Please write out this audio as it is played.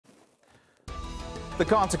The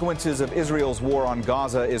consequences of Israel's war on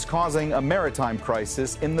Gaza is causing a maritime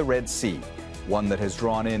crisis in the Red Sea, one that has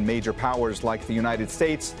drawn in major powers like the United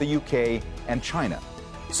States, the UK, and China.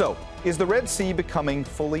 So, is the Red Sea becoming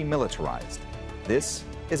fully militarized? This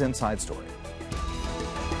is Inside Story.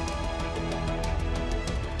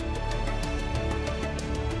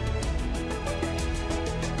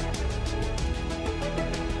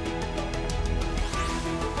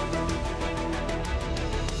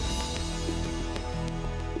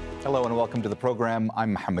 Hello and welcome to the program.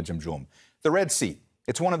 I'm Mohammed Jamjoom. The Red Sea.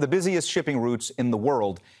 It's one of the busiest shipping routes in the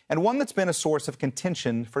world and one that's been a source of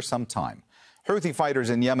contention for some time. Houthi fighters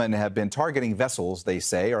in Yemen have been targeting vessels they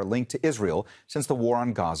say are linked to Israel since the war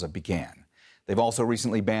on Gaza began. They've also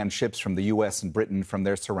recently banned ships from the U.S. and Britain from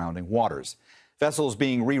their surrounding waters. Vessels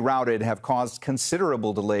being rerouted have caused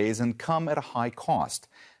considerable delays and come at a high cost.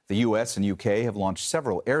 The U.S. and UK have launched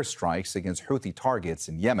several airstrikes against Houthi targets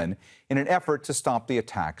in Yemen in an effort to stop the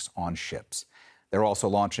attacks on ships. They're also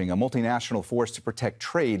launching a multinational force to protect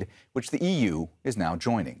trade, which the EU is now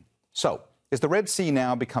joining. So, is the Red Sea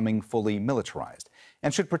now becoming fully militarized?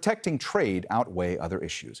 And should protecting trade outweigh other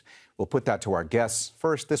issues? We'll put that to our guests.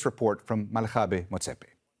 First, this report from Malkhabe Motsepe.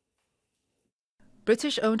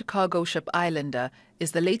 British-owned cargo ship Islander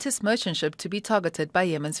is the latest merchant ship to be targeted by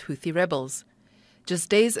Yemen's Houthi rebels. Just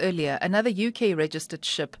days earlier, another UK-registered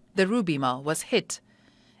ship, the Rubima, was hit.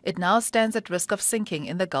 It now stands at risk of sinking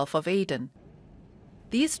in the Gulf of Aden.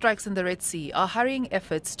 These strikes in the Red Sea are hurrying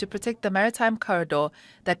efforts to protect the maritime corridor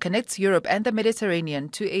that connects Europe and the Mediterranean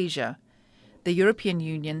to Asia. The European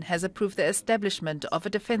Union has approved the establishment of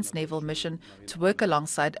a defense naval mission to work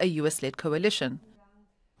alongside a US-led coalition.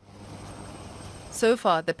 So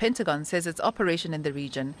far, the Pentagon says its operation in the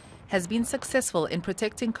region has been successful in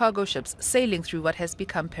protecting cargo ships sailing through what has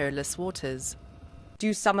become perilous waters.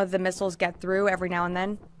 Do some of the missiles get through every now and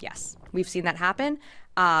then? Yes, we've seen that happen.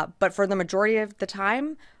 But for the majority of the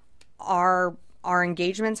time, our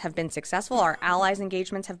engagements have been successful. Our allies'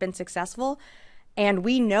 engagements have been successful. And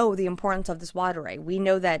we know the importance of this waterway. We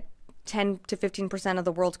know that 10 to 15% of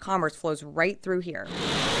the world's commerce flows right through here.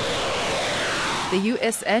 The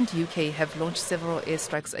US and UK have launched several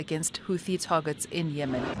airstrikes against Houthi targets in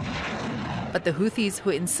Yemen. But the Houthis, who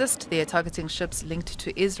insist they are targeting ships linked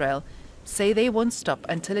to Israel, say they won't stop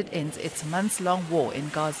until it ends its months-long war in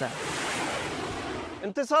Gaza.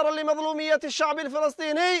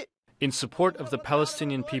 In support of the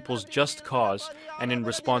Palestinian people's just cause and in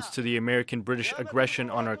response to the American-British aggression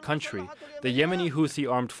on our country, the Yemeni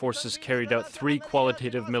Houthi armed forces carried out 3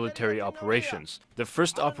 qualitative military operations. The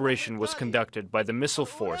first operation was conducted by the missile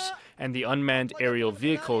force and the unmanned aerial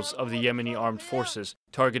vehicles of the Yemeni armed forces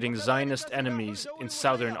targeting Zionist enemies in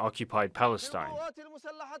southern occupied Palestine.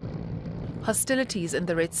 Hostilities in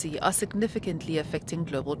the Red Sea are significantly affecting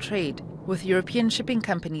global trade, with European shipping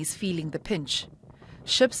companies feeling the pinch.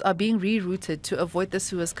 Ships are being rerouted to avoid the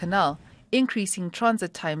Suez Canal, increasing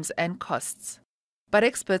transit times and costs. But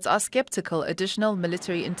experts are skeptical additional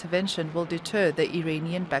military intervention will deter the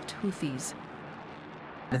Iranian-backed Houthis.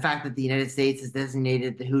 The fact that the United States has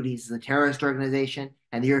designated the Houthis as a terrorist organization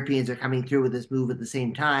and the Europeans are coming through with this move at the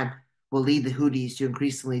same time will lead the Houthis to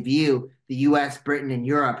increasingly view the U.S., Britain, and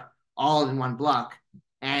Europe all in one block,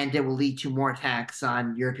 and it will lead to more attacks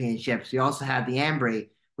on European ships. We also have the Ambri,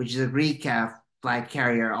 which is a Greek flag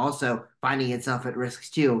carrier, also finding itself at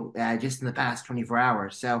risk too, just in the past 24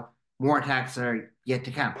 hours. So more attacks are yet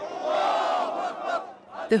to come.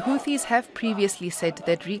 The Houthis have previously said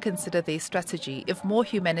they'd reconsider their strategy if more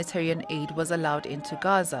humanitarian aid was allowed into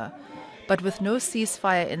Gaza. But with no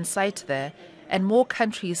ceasefire in sight there, and more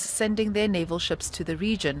countries sending their naval ships to the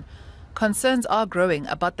region, concerns are growing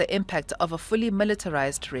about the impact of a fully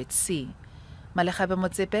militarized Red Sea. Malkhabe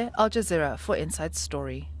Motsepe, Al Jazeera for Inside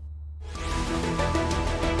Story.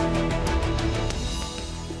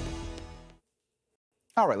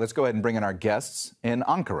 All right, let's go ahead and bring in our guests in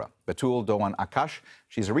Ankara. Betul Dogan-Akkas.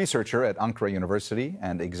 She's a researcher at Ankara University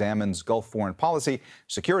and examines Gulf foreign policy,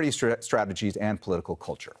 security strategies, and political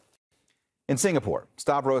culture. In Singapore,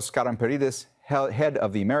 Stavros Karamperidis, head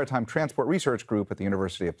of the Maritime Transport Research Group at the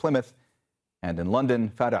University of Plymouth. And in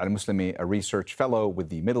London, Fada al-Muslimi, a research fellow with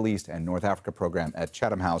the Middle East and North Africa program at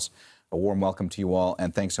Chatham House. A warm welcome to you all,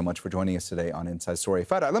 and thanks so much for joining us today on Inside Story.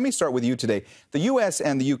 Fada, let me start with you today. The U.S.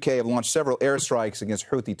 and the UK have launched several airstrikes against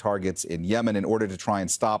Houthi targets in Yemen in order to try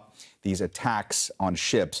and stop these attacks on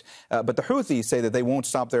ships. But the Houthis say that they won't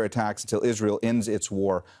stop their attacks until Israel ends its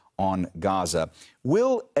war on Gaza.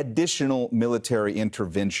 Will additional military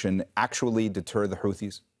intervention actually deter the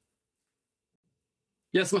Houthis?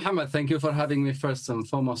 Yes, Mohammed, thank you for having me first and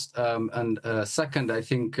foremost. And second, I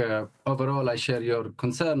think overall I share your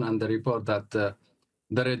concern and the report that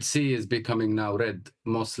the Red Sea is becoming now red,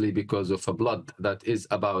 mostly because of a blood that is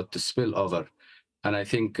about to spill over. And I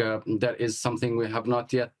think there is something we have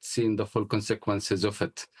not yet seen the full consequences of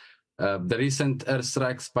it. The recent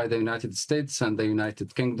airstrikes by the United States and the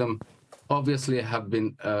United Kingdom obviously have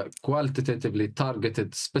been qualitatively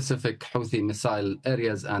targeted specific Houthi missile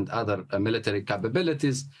areas and other military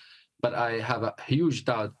capabilities. But I have a huge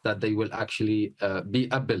doubt that they will actually be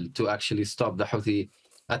able to actually stop the Houthi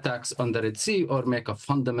attacks on the Red Sea or make a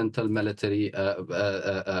fundamental military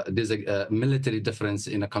difference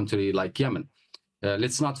in a country like Yemen.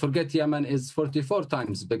 Let's not forget Yemen is 44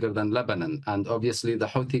 times bigger than Lebanon. And obviously the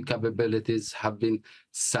Houthi capabilities have been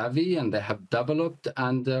savvy and they have developed.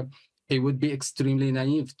 And it would be extremely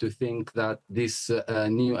naive to think that these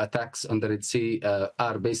new attacks on the Red Sea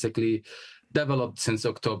are basically developed since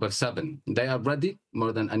October 7. They are ready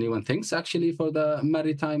more than anyone thinks, actually, for the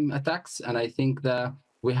maritime attacks. And I think that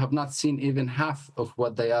we have not seen even half of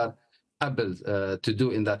what they are able to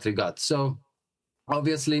do in that regard. So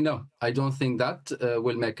obviously, no, I don't think that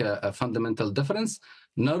will make a fundamental difference,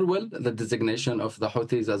 nor will the designation of the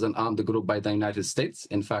Houthis as an armed group by the United States.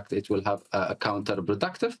 In fact, it will have a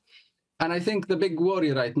counterproductive. And I think the big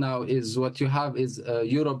worry right now is what you have is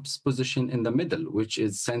Europe's position in the middle, which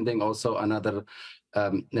is sending also another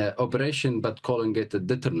operation, but calling it a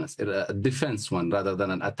deterrence, a defense one rather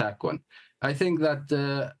than an attack one. I think that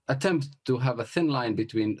the attempt to have a thin line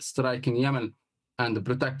between striking Yemen and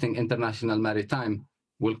protecting international maritime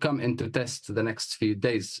will come into test the next few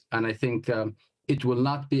days. And I think it will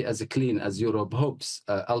not be as clean as Europe hopes.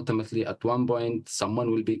 Ultimately, at one point,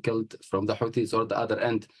 someone will be killed from the Houthis or the other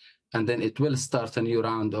end. And then it will start a new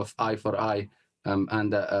round of eye for eye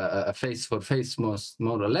and a face for face, more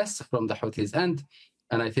or less, from the Houthis' end.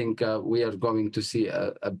 And I think we are going to see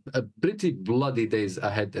a pretty bloody days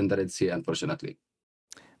ahead in the Red Sea, unfortunately.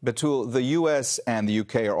 Betul, the U.S. and the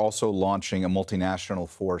U.K. are also launching a multinational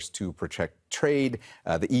force to protect trade.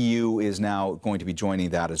 The EU is now going to be joining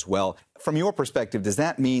that as well. From your perspective, does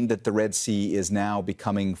that mean that the Red Sea is now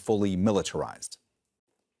becoming fully militarized?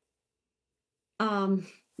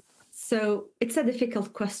 So it's a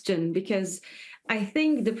difficult question because I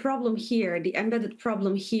think the problem here, the embedded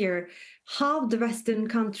problem here, how the Western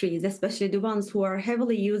countries, especially the ones who are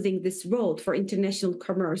heavily using this road for international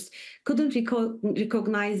commerce, couldn't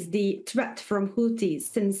recognize the threat from Houthis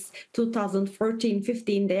since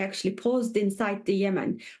 2014-15. They actually paused inside the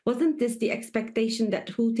Yemen. Wasn't this the expectation that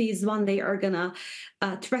Houthis one day are gonna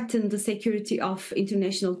threaten the security of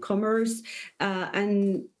international commerce?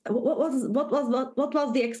 And what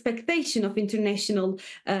was the expectation of international,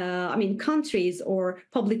 countries or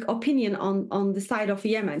public opinion on the side of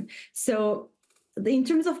Yemen? So, in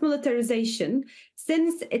terms of militarization,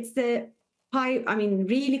 since it's the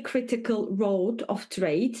really critical road of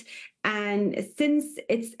trade, and since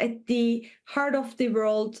it's at the heart of the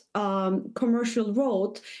world commercial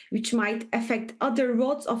road, which might affect other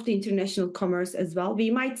roads of the international commerce as well, we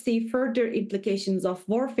might see further implications of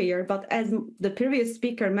warfare. But as the previous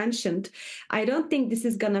speaker mentioned, I don't think this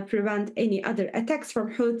is going to prevent any other attacks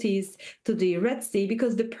from Houthis to the Red Sea,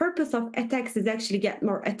 because the purpose of attacks is actually get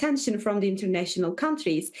more attention from the international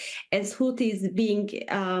countries, as Houthis being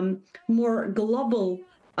more global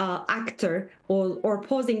actor or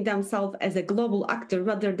posing themselves as a global actor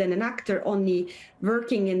rather than an actor only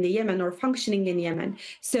working in the Yemen or functioning in Yemen.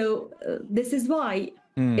 So this is why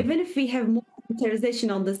even if we have more militarization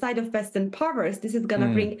on the side of Western powers, this is going to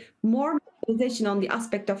bring more militarization on the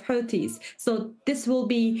aspect of Houthis. So this will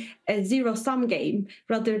be a zero-sum game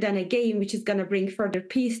rather than a game which is going to bring further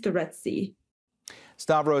peace to Red Sea.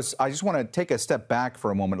 Stavros, I just want to take a step back for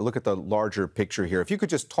a moment and look at the larger picture here. If you could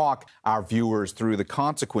just talk our viewers through the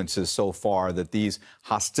consequences so far that these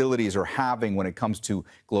hostilities are having when it comes to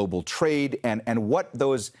global trade and what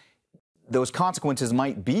those consequences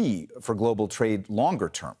might be for global trade longer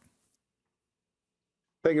term.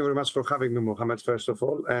 Thank you very much for having me, Mohammed, first of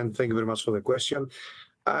all, and thank you very much for the question.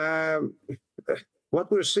 What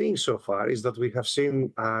we're seeing so far is that we have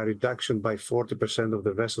seen a reduction by 40% of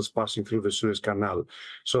the vessels passing through the Suez Canal.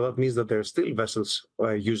 So that means that there are still vessels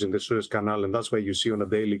using the Suez Canal, and that's why you see on a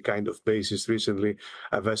daily kind of basis recently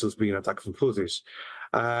vessels being attacked from Houthis.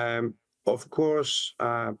 Of course,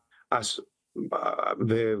 as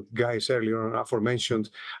the guys earlier on aforementioned,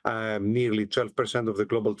 nearly 12% of the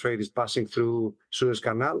global trade is passing through Suez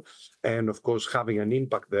Canal, and of course having an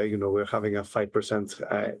impact there. We're having a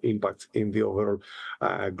 5% impact in the overall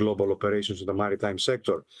global operations of the maritime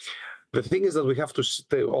sector. The thing is that we have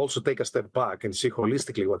to also take a step back and see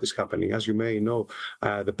holistically what is happening. As you may know,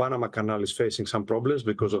 the Panama Canal is facing some problems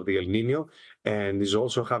because of the El Nino and is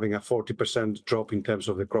also having a 40% drop in terms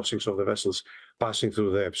of the crossings of the vessels passing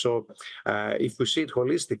through there. So if we see it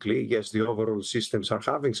holistically, yes, the overall systems are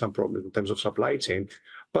having some problems in terms of supply chain.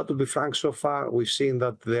 But to be frank, so far, we've seen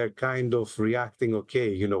that they're kind of reacting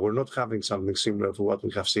okay. You know, we're not having something similar to what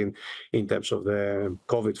we have seen in terms of the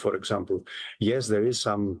COVID, for example. Yes, there is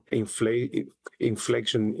some inflation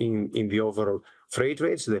in the overall freight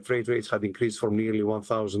rates. The freight rates had increased from nearly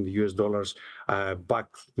 $1,000 back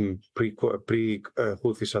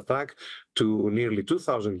pre-Houthis attack to nearly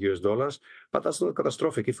 $2,000. But that's not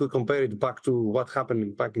catastrophic. If we compare it back to what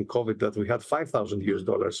happened back in COVID, that we had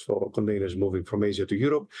 $5,000 for containers moving from Asia to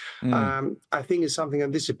Europe, I think it's something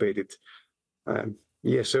anticipated.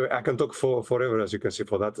 Yes, so I can talk forever, as you can see,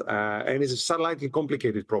 for that. And it's a slightly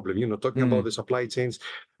complicated problem, you know, talking about the supply chains.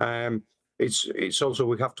 It's also,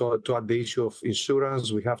 we have to add the issue of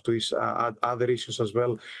insurance. We have to add other issues as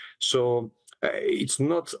well. So it's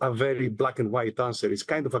not a very black and white answer. It's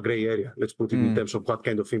kind of a gray area, let's put it in terms of what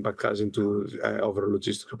kind of impact has into overall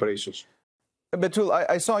logistic operations. Betul,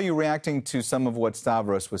 I saw you reacting to some of what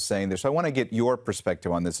Stavros was saying there, so I want to get your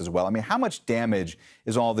perspective on this as well. I mean, how much damage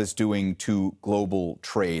is all this doing to global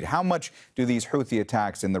trade? How much do these Houthi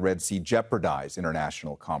attacks in the Red Sea jeopardize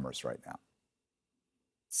international commerce right now?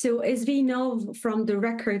 So as we know from the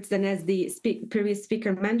records and as the previous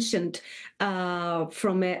speaker mentioned,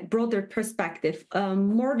 from a broader perspective,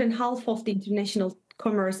 more than half of the international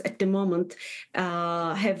commerce at the moment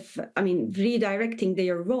redirecting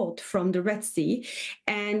their road from the Red Sea.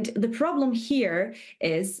 And the problem here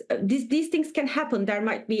is these things can happen. There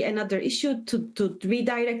might be another issue to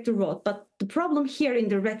redirect the road, but the problem here in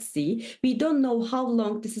the Red Sea, we don't know how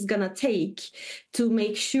long this is going to take to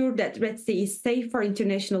make sure that Red Sea is safe for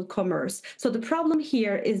international commerce. So the problem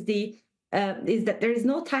here is that there is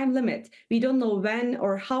no time limit. We don't know when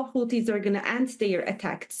or how Houthis are going to end their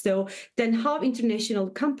attack. So then how international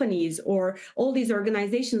companies or all these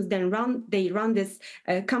organizations then run these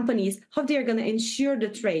companies, how they're going to ensure the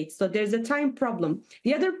trade. So there's a time problem.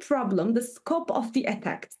 The other problem, the scope of the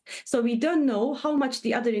attacks. So we don't know how much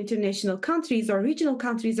the other international countries or regional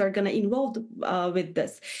countries are going to involve with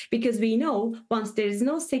this, because we know once there is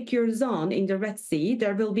no secure zone in the Red Sea,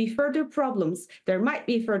 there will be further problems. There might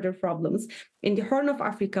be further problems in the Horn of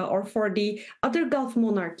Africa or for the other Gulf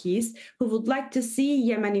monarchies who would like to see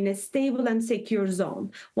Yemen in a stable and secure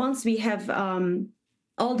zone. Once we have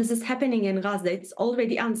all this is happening in Gaza, it's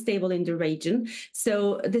already unstable in the region.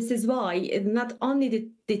 So this is why not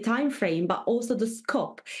only the time frame, but also the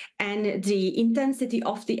scope and the intensity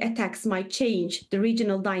of the attacks might change the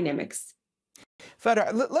regional dynamics.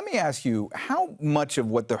 Fedor, let me ask you, how much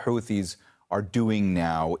of what the Houthis are doing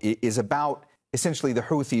now is about essentially the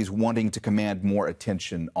Houthis wanting to command more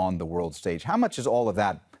attention on the world stage? How much is all of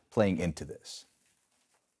that playing into this?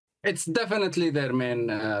 It's definitely their main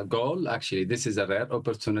goal. Actually, this is a rare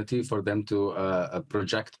opportunity for them to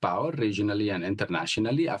project power regionally and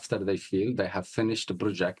internationally after they feel they have finished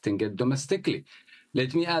projecting it domestically.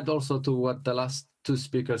 Let me add also to what the last two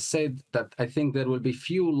speakers said, that I think there will be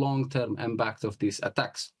few long-term impact of these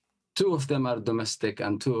attacks. Two of them are domestic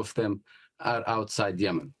and two of them are outside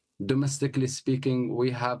Yemen. Domestically speaking,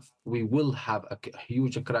 we will have a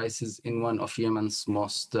huge crisis in one of Yemen's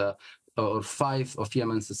or five of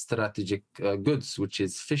Yemen's strategic goods, which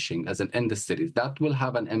is fishing as an industry. That will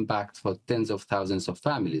have an impact for tens of thousands of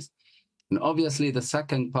families. And obviously, the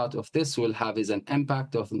second part of this will have is an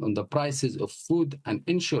impact on the prices of food and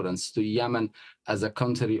insurance to Yemen as a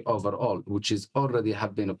country overall, which is already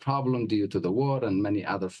have been a problem due to the war and many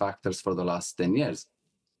other factors for the last 10 years.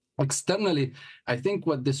 Externally, I think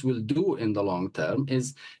what this will do in the long term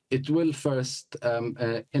is it will first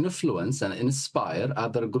influence and inspire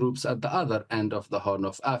other groups at the other end of the Horn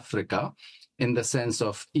of Africa, in the sense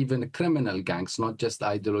of even criminal gangs, not just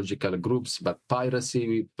ideological groups, but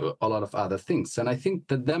piracy, a lot of other things. And I think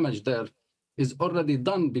the damage there is already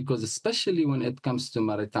done, because especially when it comes to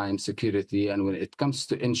maritime security and when it comes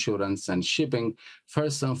to insurance and shipping,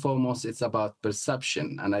 first and foremost, it's about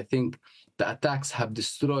perception. And I think the attacks have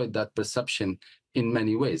destroyed that perception in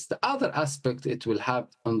many ways. The other aspect it will have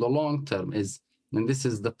on the long term is, and this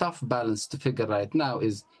is the tough balance to figure right now,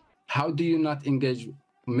 is how do you not engage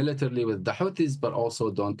militarily with the Houthis, but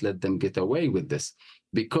also don't let them get away with this?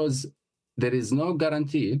 Because there is no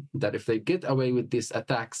guarantee that if they get away with these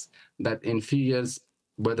attacks, that in few years,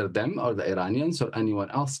 whether them or the Iranians or anyone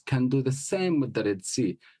else can do the same with the Red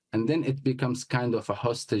Sea. And then it becomes kind of a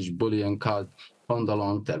hostage bullying card on the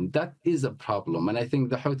long term. That is a problem. And I think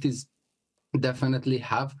the Houthis definitely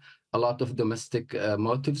have a lot of domestic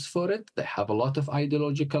motives for it. They have a lot of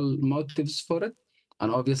ideological motives for it.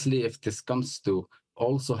 And obviously, if this comes to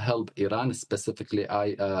also help Iran, specifically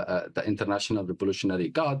the International Revolutionary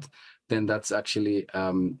Guard, then that's actually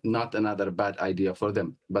not another bad idea for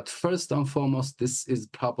them. But first and foremost, this is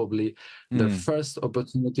probably the first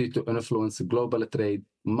opportunity to influence global trade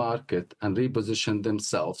market and reposition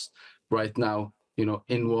themselves right now,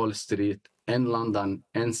 in Wall Street, in London,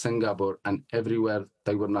 in Singapore, and everywhere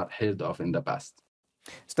they were not heard of in the past.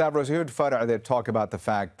 Stavros, you heard Farah there talk about the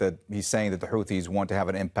fact that he's saying that the Houthis want to have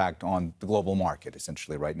an impact on the global market,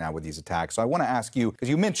 essentially, right now with these attacks. So I want to ask you, because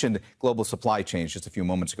you mentioned global supply chains just a few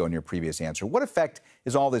moments ago in your previous answer, what effect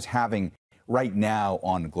is all this having right now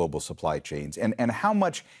on global supply chains? And how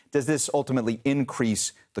much does this ultimately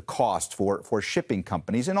increase the cost for shipping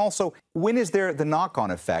companies? And also, when is there the knock-on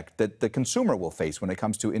effect that the consumer will face when it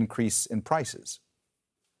comes to increase in prices?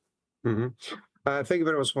 Thank you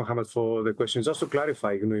very much, Mohammed, for the question. Just to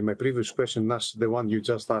clarify, in my previous question, that's the one you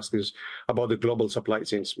just asked, is about the global supply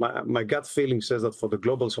chains. My gut feeling says that for the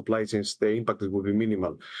global supply chains, the impact will be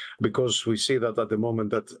minimal, because we see that at the moment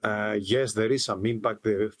that, yes, there is some impact.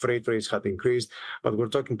 The freight rates had increased, but we're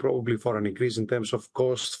talking probably for an increase in terms of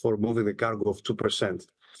cost for moving the cargo of 2%.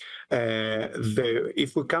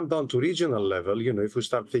 If we come down to regional level, if we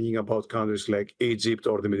start thinking about countries like Egypt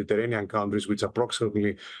or the Mediterranean countries, which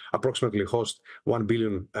approximately host 1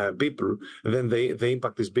 billion people, then the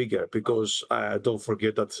impact is bigger, because don't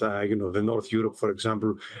forget that, the North Europe, for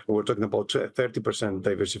example, we're talking about 30%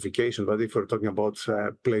 diversification. But if we're talking about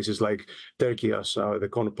places like Turkey, as the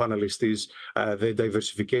panelist is, the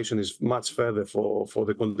diversification is much further for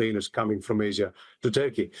the containers coming from Asia to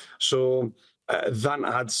Turkey. So that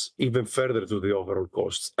adds even further to the overall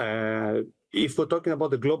costs. If we're talking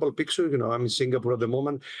about the global picture, I'm in Singapore at the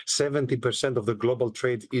moment. 70% of the global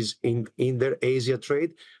trade is in their Asia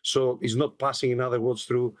trade, so it's not passing, in other words,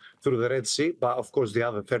 through the Red Sea. But of course, the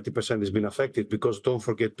other 30% has been affected, because don't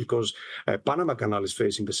forget, because Panama Canal is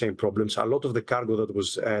facing the same problems. A lot of the cargo that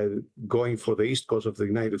was going for the east coast of the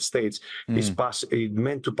United States is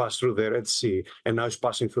meant to pass through the Red Sea, and now it's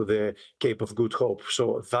passing through the Cape of Good Hope.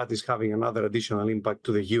 So that is having another additional impact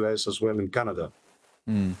to the US as well in Canada.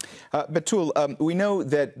 Betul, we know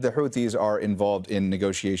that the Houthis are involved in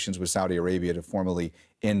negotiations with Saudi Arabia to formally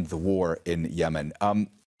end the war in Yemen.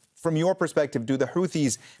 From your perspective, do the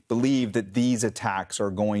Houthis believe that these attacks are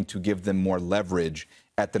going to give them more leverage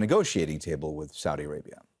at the negotiating table with Saudi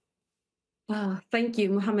Arabia? Thank you,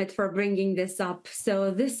 Mohammed, for bringing this up.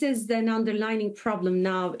 So this is an underlying problem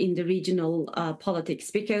now in the regional politics,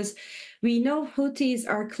 because we know Houthis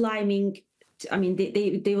are climbing.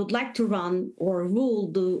 They would like to run or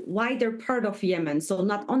rule the wider part of Yemen. So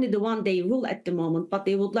not only the one they rule at the moment, but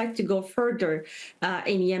they would like to go further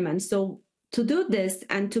in Yemen. So to do this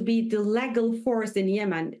and to be the legal force in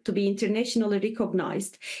Yemen, to be internationally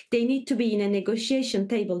recognized, they need to be in a negotiation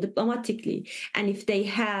table diplomatically. And if they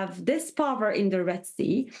have this power in the Red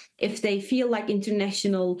Sea, if they feel like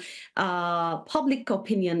international public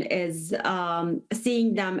opinion is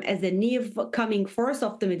seeing them as a new coming force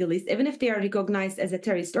of the Middle East, even if they are recognized as a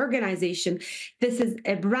terrorist organization, this is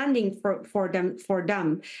a branding for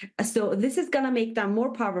them. So this is going to make them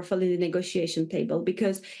more powerful in the negotiation table,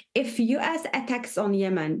 because if US attacks on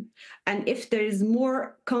Yemen, and if there is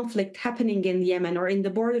more conflict happening in Yemen or in the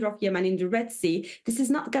border of Yemen in the Red Sea, this is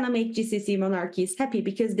not going to make GCC monarchies happy,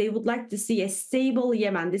 because they would like to see a stable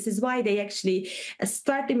Yemen. This is why they actually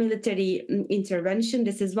start a military intervention.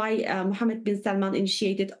 This is why Mohammed bin Salman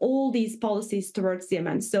initiated all these policies towards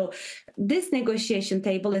Yemen. So this negotiation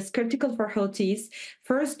table is critical for Houthis,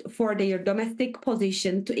 first for their domestic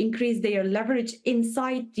position, to increase their leverage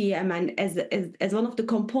inside Yemen as one of the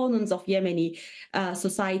components of Yemeni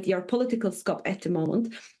society or political scope at the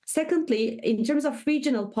moment. Secondly, in terms of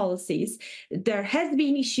regional policies, there has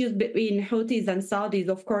been issues between Houthis and Saudis,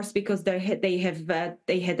 of course, because they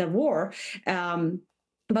had a war.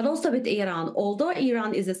 But also with Iran, although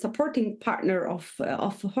Iran is a supporting partner of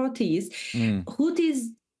Houthis,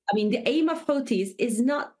 the aim of Houthis is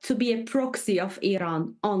not to be a proxy of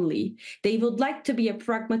Iran only. They would like to be a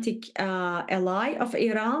pragmatic ally of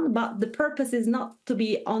Iran, but the purpose is not to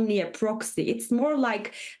be only a proxy. It's more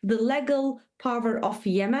like the legal power of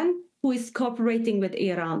Yemen, who is cooperating with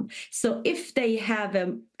Iran. So if they have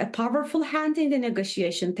a powerful hand in the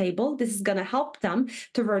negotiation table, this is going to help them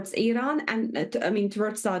towards Iran and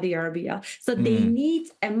towards Saudi Arabia. So they need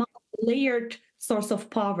a multi-layered source of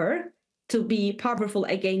power to be powerful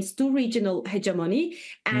against two regional hegemony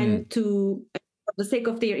and for the sake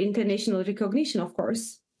of their international recognition, of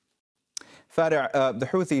course. Fadar, the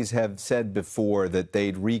Houthis have said before that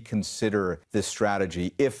they'd reconsider this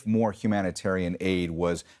strategy if more humanitarian aid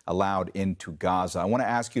was allowed into Gaza. I want to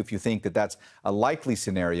ask you if you think that that's a likely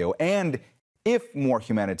scenario, and if more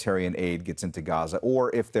humanitarian aid gets into Gaza,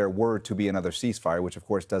 or if there were to be another ceasefire, which of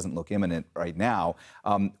course doesn't look imminent right now,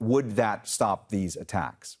 would that stop these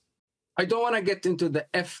attacks? I don't want to get into the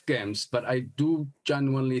F games, but I do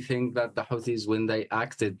genuinely think that the Houthis, when they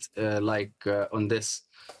acted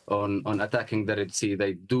on attacking the Red Sea,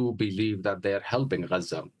 they do believe that they are helping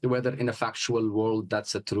Gaza. Whether in a factual world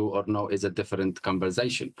that's true or no is a different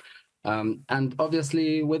conversation. And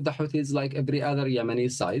obviously, with the Houthis, like every other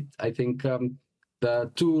Yemeni side, I think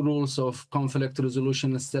the two rules of conflict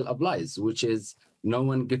resolution still applies, which is no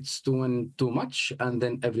one gets to win too much, and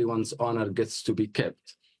then everyone's honor gets to be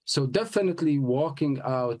kept. So definitely walking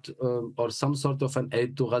out or some sort of an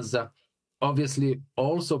aid to Gaza, obviously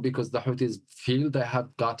also because the Houthis feel they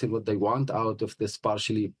have gotten what they want out of this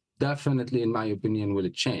partially, definitely, in my opinion, will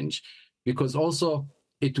change. Because also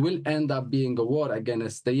it will end up being a war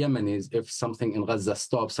against the Yemenis if something in Gaza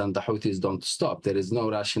stops and the Houthis don't stop. There is no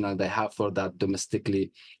rationale they have for that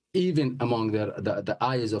domestically, even among the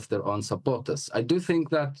eyes of their own supporters. I do think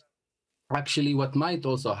that actually what might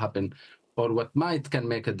also happen, or what can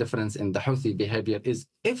make a difference in the Houthi behavior, is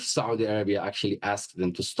if Saudi Arabia actually asks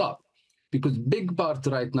them to stop. Because big part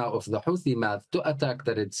right now of the Houthi math to attack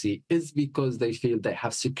the Red Sea is because they feel they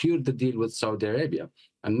have secured the deal with Saudi Arabia.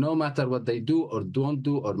 And no matter what they do or don't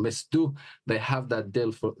do or misdo, they have that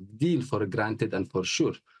deal for granted and for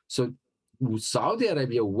sure. So Saudi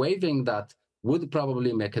Arabia waiving that would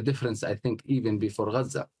probably make a difference, I think, even before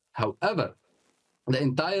Gaza. However, the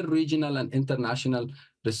entire regional and international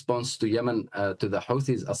response to Yemen, to the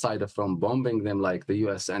Houthis, aside from bombing them like the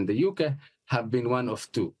US and the UK, have been one of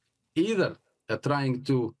two. Either trying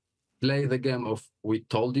to play the game of "we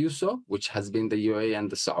told you so," which has been the UAE and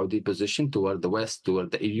the Saudi position toward the West, toward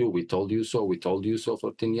the EU. We told you so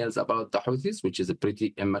for 10 years about the Houthis, which is a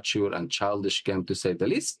pretty immature and childish game, to say the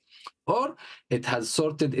least. Or it has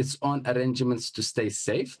sorted its own arrangements to stay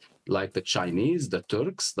safe, like the Chinese, the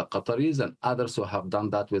Turks, the Qataris, and others who have done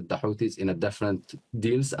that with the Houthis in a different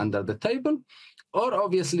deals under the table. Or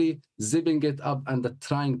obviously zipping it up and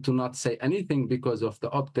trying to not say anything because of the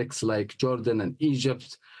optics, like Jordan and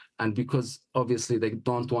Egypt, and because obviously they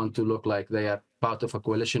don't want to look like they are part of a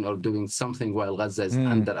coalition or doing something while Gaza is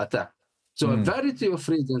under attack. So a variety of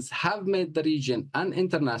reasons have made the region and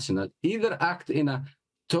international either act in a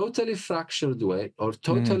totally fractured way or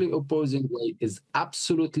totally opposing way is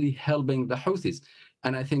absolutely helping the Houthis.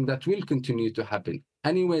 And I think that will continue to happen.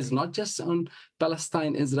 Anyways, not just on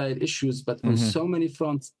Palestine-Israel issues, but on so many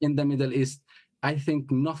fronts in the Middle East. I think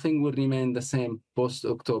nothing will remain the same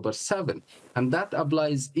post-October 7. And that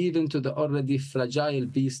applies even to the already fragile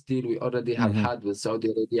peace deal we already have had with Saudi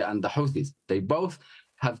Arabia and the Houthis. They both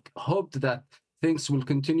have hoped that things will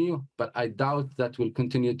continue, but I doubt that will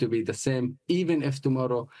continue to be the same, even if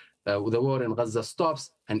tomorrow the war in Gaza stops,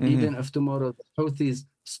 and even if tomorrow the Houthis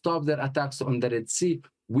stop their attacks on the Red Sea,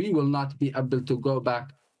 we will not be able to go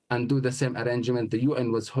back and do the same arrangement the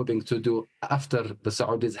UN was hoping to do after the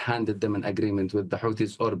Saudis handed them an agreement with the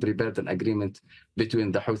Houthis, or prepared an agreement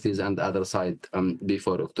between the Houthis and the other side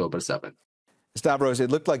before October 7th. Stavros,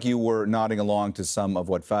 it looked like you were nodding along to some of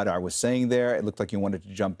what Fadar was saying there. It looked like you wanted to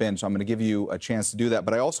jump in, so I'm going to give you a chance to do that.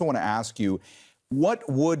 But I also want to ask you, what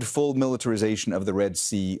would full militarization of the Red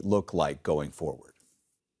Sea look like going forward?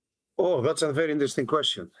 Oh, that's a very interesting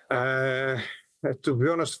question. To be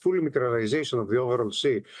honest, full militarization of the overall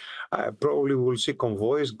sea, probably will see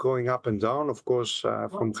convoys going up and down. Of course,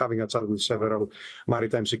 from having a chat with several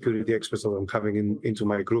maritime security experts that I'm having into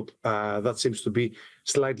my group, that seems to be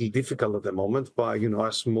slightly difficult at the moment. But, you know,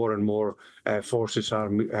 as more and more forces are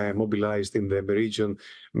mobilized in the region,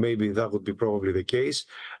 maybe that would be probably the case.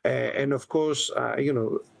 And of course, you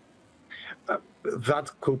know, that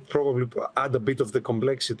could probably add a bit of the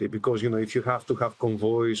complexity, because, you know, if you have to have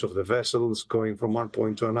convoys of the vessels going from one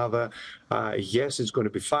point to another, yes, it's going to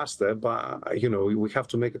be faster, but, you know, we have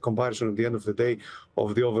to make a comparison at the end of the day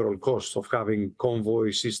of the overall cost of having convoy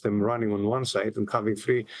system running on one side and having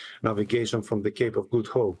free navigation from the Cape of Good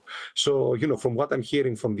Hope. So, you know, from what I'm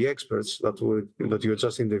hearing from the experts that you're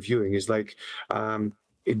just interviewing, is like,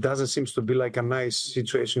 it doesn't seem to be like a nice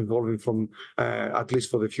situation evolving from, at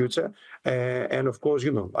least for the future. And of course,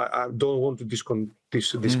 you know, I don't want to discount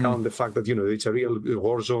the fact that, you know, it's a real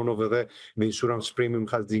war zone over there. The insurance premium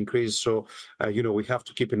has increased. So, you know, we have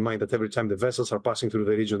to keep in mind that every time the vessels are passing through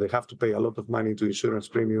the region, they have to pay a lot of money to insurance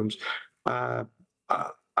premiums.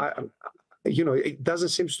 it doesn't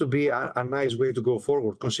seem to be a nice way to go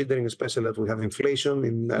forward, considering especially that we have inflation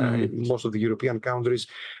in most of the European countries,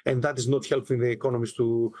 and that is not helping the economies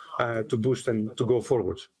to boost and to go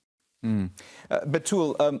forward.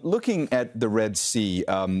 Betul, looking at the Red Sea,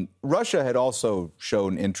 Russia had also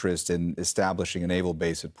shown interest in establishing a naval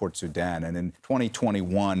base at Port Sudan, and in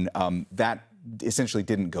 2021, that essentially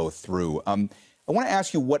didn't go through. I want to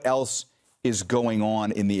ask you what else is going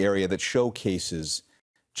on in the area that showcases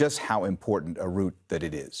just how important a route that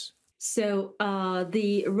it is. So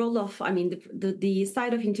the role of, the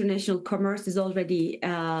side of international commerce is already,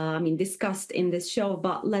 discussed in this show.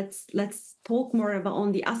 But let's talk more about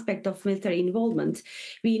on the aspect of military involvement.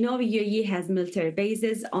 We know UAE has military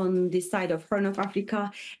bases on the side of Horn of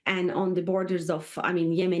Africa and on the borders of,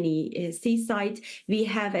 Yemeni seaside. We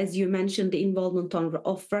have, as you mentioned, the involvement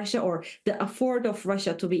of Russia, or the effort of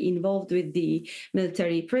Russia to be involved with the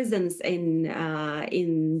military presence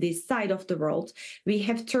in this side of the world. We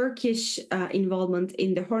have Turkish involvement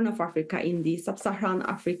in the Horn of Africa, in the Sub-Saharan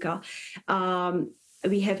Africa.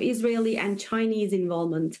 We have Israeli and Chinese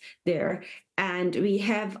involvement there. And we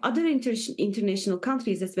have other international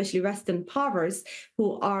countries, especially Western powers,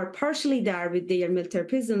 who are partially there with their military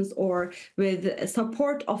presence or with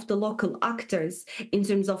support of the local actors in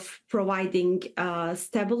terms of providing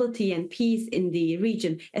stability and peace in the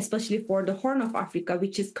region, especially for the Horn of Africa,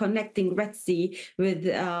 which is connecting Red Sea with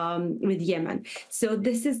Yemen. So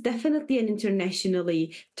this is definitely an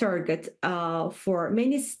internationally target for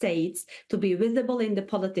many states to be visible in the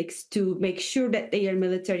politics, to make sure that their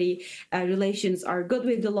military relations are good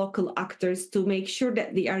with the local actors, to make sure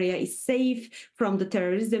that the area is safe from the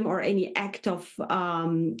terrorism or any act of,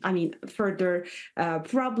 further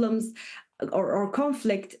problems or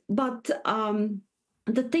conflict. But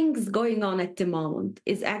the things going on at the moment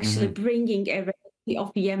is actually bringing everything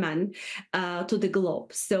of Yemen to the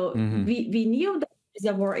globe. So we knew that there's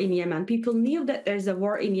a war in Yemen. People knew that there's a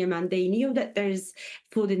war in Yemen. They knew that there's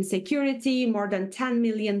food insecurity. More than 10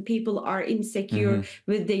 million people are insecure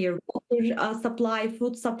with their water supply,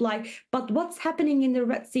 food supply. But what's happening in the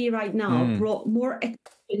Red Sea right now brought more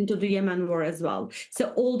attention to the Yemen war as well.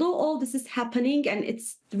 So although all this is happening and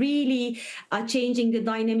it's really changing the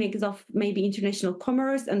dynamics of maybe international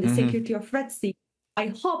commerce and the security of Red Sea,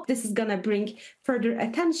 I hope this is going to bring further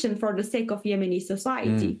attention for the sake of Yemeni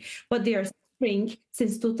society. But they are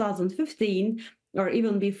since 2015 or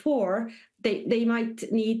even before, they might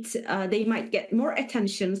get more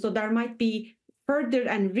attention. So there might be further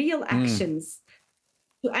and real actions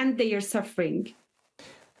to end their suffering.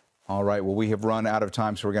 All right. Well, we have run out of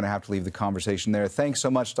time, so we're going to have to leave the conversation there. Thanks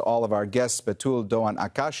so much to all of our guests, Betul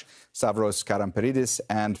Dogan-Akkas, Stavros Karamperidis,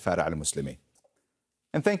 and Farah al-Muslimi.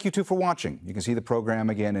 And thank you, too, for watching. You can see the program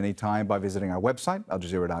again anytime by visiting our website,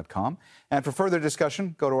 aljazeera.com. And for further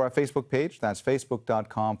discussion, go to our Facebook page. That's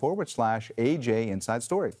facebook.com/AJ Inside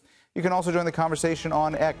Story. You can also join the conversation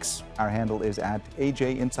on X. Our handle is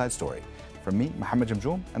 @AJ Inside Story. From me, Mohammed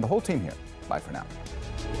Jamjoom, and the whole team here, bye for now.